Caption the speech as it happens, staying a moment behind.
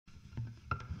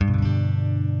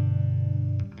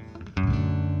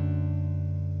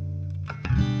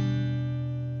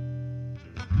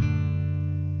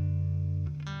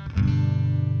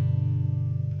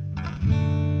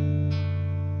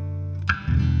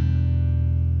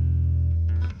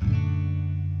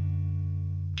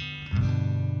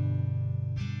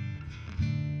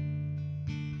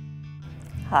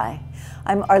Hi,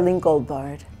 I'm Arlene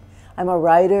Goldbard. I'm a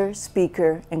writer,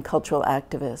 speaker, and cultural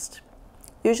activist.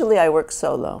 Usually I work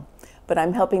solo, but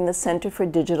I'm helping the Center for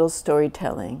Digital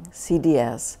Storytelling,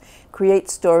 CDS, create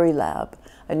StoryLab,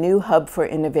 a new hub for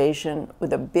innovation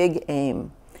with a big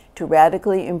aim to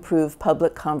radically improve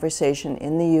public conversation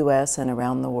in the US and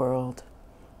around the world.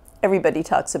 Everybody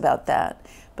talks about that,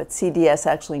 but CDS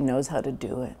actually knows how to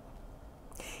do it.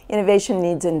 Innovation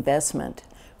needs investment.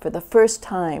 For the first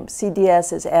time,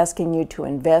 CDS is asking you to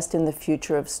invest in the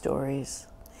future of stories.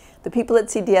 The people at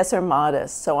CDS are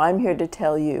modest, so I'm here to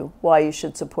tell you why you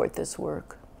should support this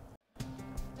work.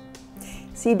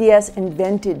 CDS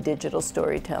invented digital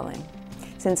storytelling.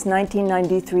 Since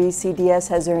 1993, CDS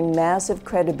has earned massive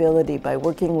credibility by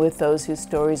working with those whose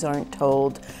stories aren't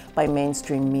told by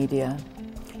mainstream media.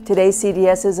 Today,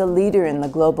 CDS is a leader in the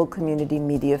global community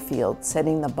media field,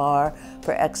 setting the bar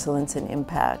for excellence and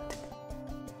impact,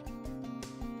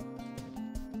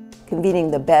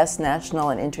 convening the best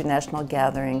national and international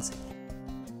gatherings,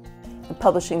 and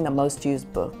publishing the most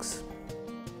used books.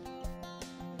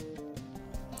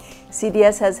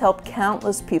 CDS has helped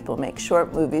countless people make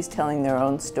short movies telling their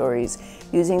own stories,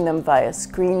 using them via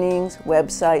screenings,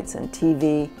 websites, and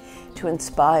TV to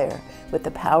inspire with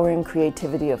the power and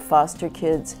creativity of foster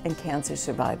kids and cancer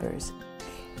survivors,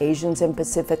 Asians and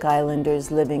Pacific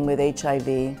Islanders living with HIV,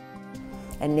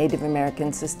 and Native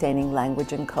Americans sustaining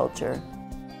language and culture,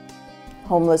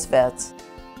 homeless vets,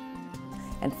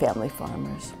 and family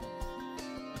farmers.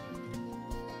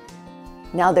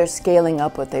 Now they're scaling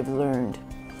up what they've learned.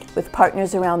 With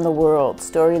partners around the world,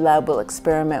 StoryLab will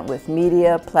experiment with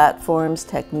media, platforms,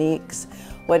 techniques,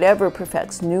 whatever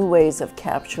perfects new ways of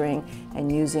capturing and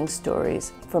using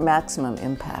stories for maximum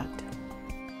impact.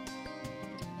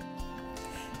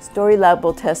 StoryLab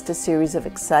will test a series of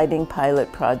exciting pilot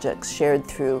projects shared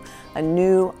through a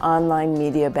new online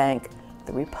media bank,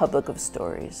 the Republic of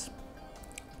Stories.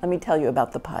 Let me tell you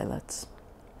about the pilots.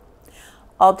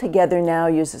 All Together Now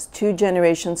uses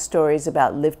 2-generation stories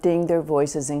about lifting their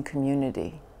voices in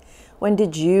community. When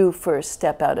did you first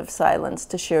step out of silence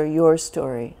to share your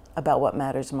story about what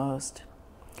matters most?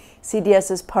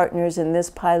 CDS's partners in this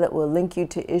pilot will link you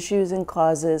to issues and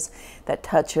causes that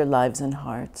touch your lives and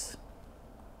hearts.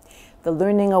 The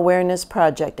Learning Awareness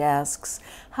Project asks,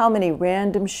 how many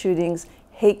random shootings,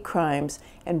 hate crimes,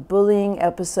 and bullying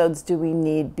episodes do we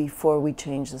need before we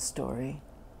change the story?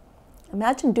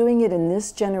 Imagine doing it in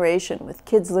this generation with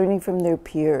kids learning from their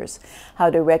peers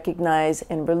how to recognize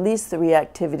and release the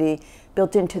reactivity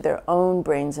built into their own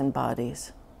brains and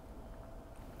bodies.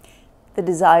 The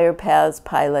Desire Paths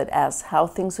pilot asks how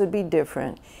things would be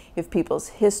different if people's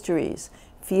histories,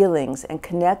 feelings, and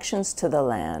connections to the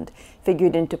land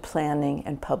figured into planning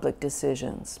and public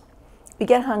decisions. We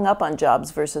get hung up on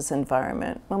jobs versus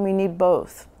environment when we need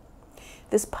both.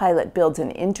 This pilot builds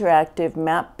an interactive,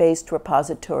 map-based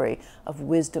repository of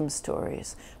wisdom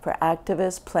stories for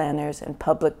activists, planners, and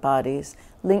public bodies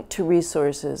linked to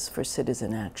resources for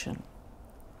citizen action.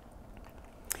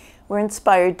 We're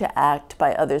inspired to act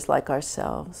by others like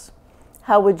ourselves.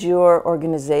 How would your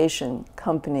organization,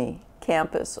 company,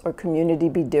 campus, or community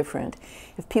be different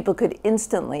if people could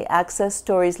instantly access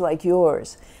stories like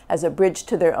yours as a bridge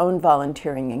to their own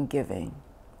volunteering and giving?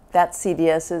 That's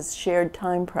CDS's Shared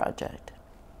Time project.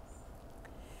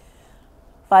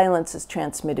 Violence is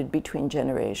transmitted between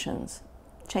generations.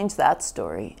 Change that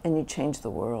story and you change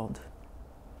the world.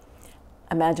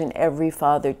 Imagine every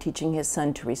father teaching his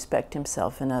son to respect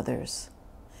himself and others.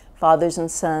 Fathers and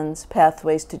Sons,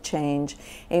 Pathways to Change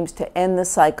aims to end the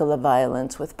cycle of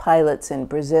violence with pilots in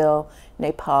Brazil,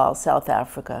 Nepal, South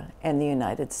Africa, and the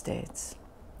United States.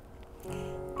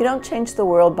 You don't change the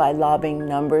world by lobbing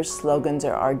numbers, slogans,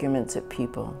 or arguments at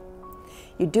people.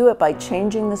 You do it by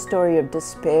changing the story of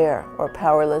despair or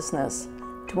powerlessness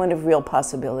to one of real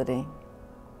possibility.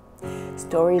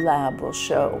 StoryLab will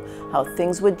show how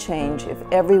things would change if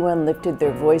everyone lifted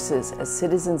their voices as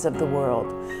citizens of the world,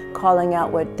 calling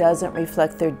out what doesn't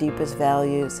reflect their deepest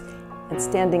values and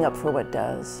standing up for what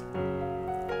does.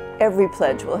 Every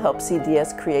pledge will help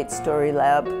CDS create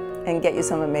StoryLab and get you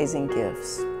some amazing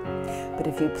gifts. But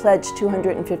if you pledge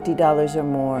 $250 or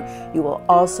more, you will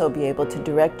also be able to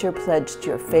direct your pledge to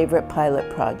your favorite pilot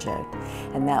project,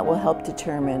 and that will help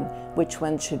determine which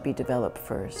one should be developed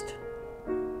first.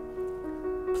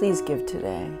 Please give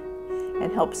today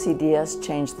and help CDS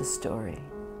change the story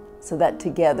so that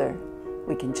together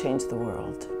we can change the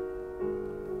world.